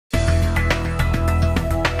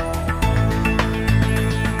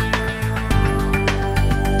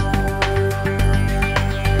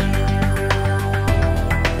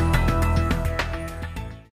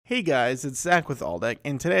Hey guys, it's Zach with Aldec,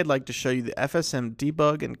 and today I'd like to show you the FSM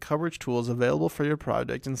debug and coverage tools available for your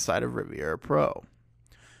project inside of Riviera-PRO.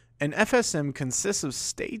 An FSM consists of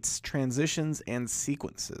states, transitions, and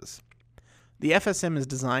sequences. The FSM is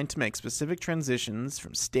designed to make specific transitions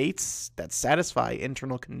from states that satisfy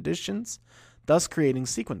internal conditions, thus creating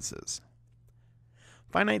sequences.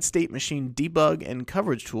 Finite state machine debug and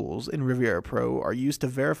coverage tools in Riviera-PRO are used to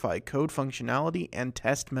verify code functionality and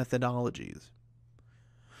test methodologies.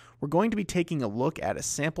 We're going to be taking a look at a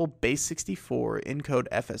sample base64 encode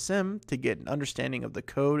FSM to get an understanding of the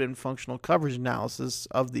code and functional coverage analysis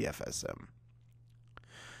of the FSM.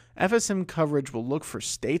 FSM coverage will look for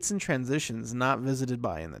states and transitions not visited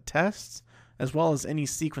by in the tests, as well as any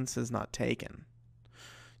sequences not taken.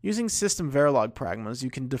 Using system Verilog Pragmas,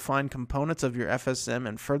 you can define components of your FSM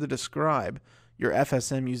and further describe your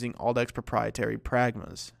FSM using Aldec Proprietary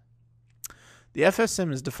Pragmas. The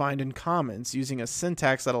FSM is defined in comments using a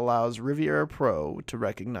syntax that allows Riviera-PRO to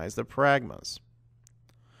recognize the pragmas.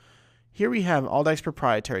 Here we have Aldec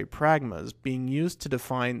Proprietary Pragmas being used to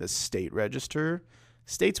define the state register,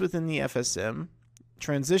 states within the FSM,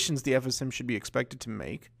 transitions the FSM should be expected to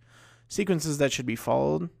make, sequences that should be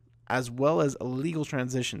followed, as well as illegal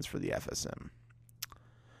transitions for the FSM.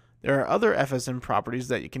 There are other FSM properties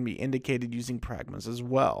that can be indicated using pragmas as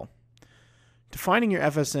well. Defining your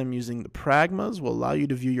FSM using the pragmas will allow you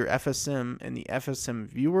to view your FSM in the FSM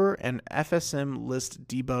Viewer and FSM List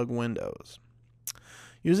debug windows.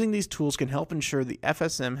 Using these tools can help ensure the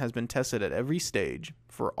FSM has been tested at every stage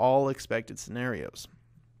for all expected scenarios.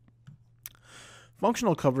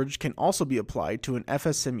 Functional coverage can also be applied to an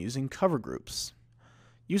FSM using cover groups.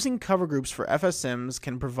 Using cover groups for FSMs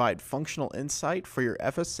can provide functional insight for your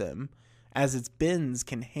FSM, as its bins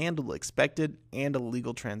can handle expected and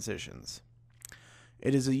illegal transitions.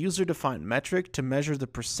 It is a user-defined metric to measure the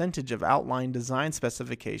percentage of outline design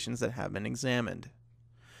specifications that have been examined.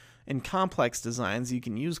 In complex designs, you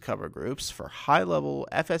can use cover groups for high-level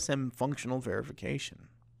FSM functional verification.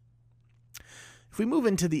 If we move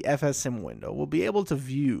into the FSM window, we'll be able to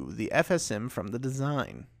view the FSM from the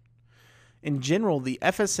design. In general, the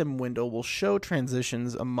FSM window will show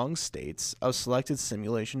transitions among states of selected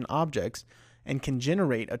simulation objects and can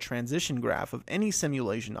generate a transition graph of any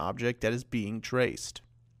simulation object that is being traced.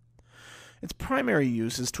 Its primary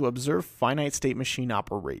use is to observe finite state machine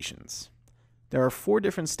operations. There are 4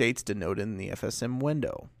 different states denoted in the FSM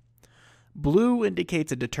window. Blue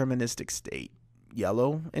indicates a deterministic state.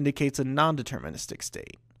 Yellow indicates a non-deterministic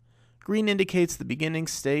state. Green indicates the beginning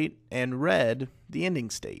state, and red the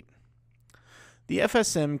ending state. The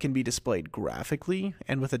FSM can be displayed graphically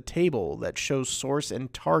and with a table that shows source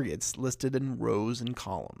and targets listed in rows and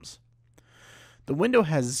columns. The window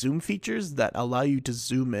has zoom features that allow you to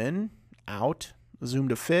zoom in, out, zoom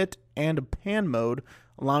to fit, and a pan mode,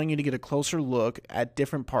 allowing you to get a closer look at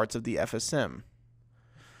different parts of the FSM.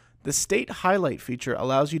 The state highlight feature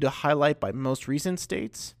allows you to highlight by most recent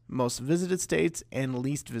states, most visited states, and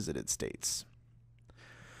least visited states.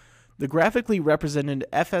 The graphically represented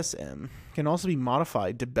FSM can also be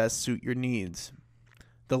modified to best suit your needs.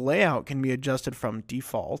 The layout can be adjusted from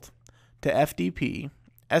default to FDP,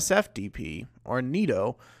 SFDP, or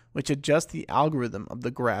NITO, which adjusts the algorithm of the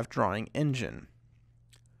graph drawing engine.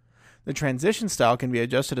 The transition style can be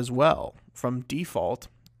adjusted as well, from default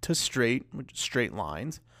to straight, which is straight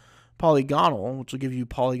lines, polygonal, which will give you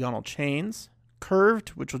polygonal chains, curved,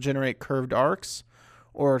 which will generate curved arcs,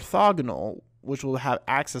 or orthogonal, which will have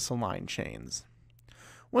axis-aligned chains.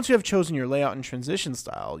 Once you have chosen your layout and transition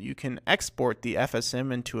style, you can export the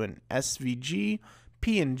FSM into an SVG,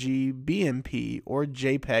 PNG, BMP, or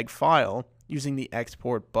JPEG file using the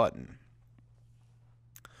Export button.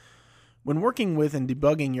 When working with and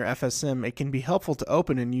debugging your FSM, it can be helpful to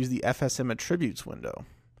open and use the FSM Attributes window.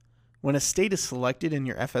 When a state is selected in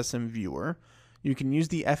your FSM Viewer, you can use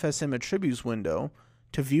the FSM Attributes window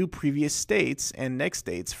to view previous states and next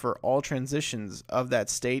states for all transitions of that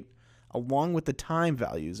state, along with the time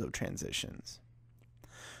values of transitions.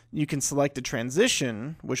 You can select a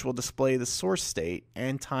transition, which will display the source state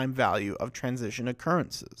and time value of transition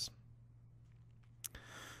occurrences.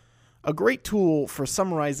 A great tool for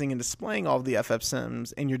summarizing and displaying all of the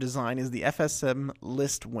FSMs in your design is the FSM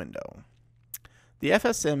List window. The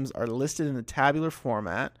FSMs are listed in a tabular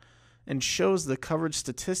format and shows the coverage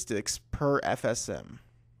statistics per FSM.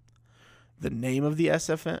 The name of the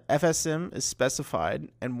FSM is specified,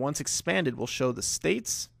 and once expanded will show the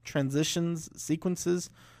states, transitions, sequences,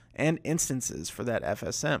 and instances for that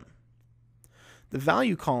FSM. The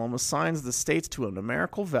value column assigns the states to a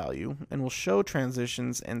numerical value and will show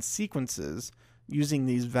transitions and sequences using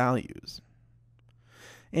these values.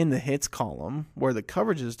 In the hits column, where the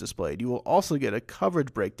coverage is displayed, you will also get a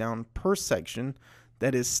coverage breakdown per section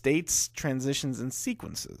that is states, transitions, and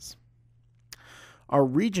sequences. Our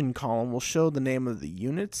region column will show the name of the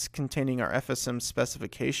units containing our FSM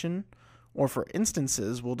specification, or for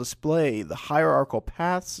instances, will display the hierarchical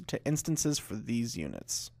paths to instances for these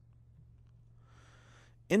units.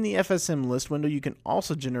 In the FSM List window, you can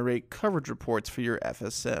also generate coverage reports for your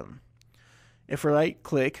FSM. If we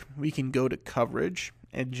right-click, we can go to Coverage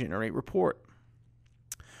and Generate Report.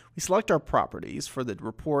 We select our properties for the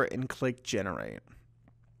report and click Generate.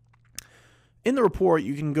 In the report,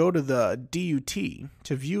 you can go to the DUT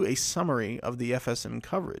to view a summary of the FSM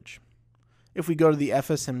coverage. If we go to the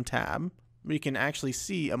FSM tab, we can actually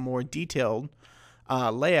see a more detailed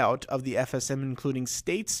layout of the FSM, including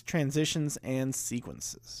states, transitions, and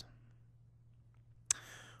sequences.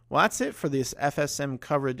 Well, that's it for this FSM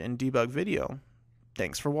coverage and debug video.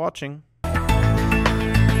 Thanks for watching.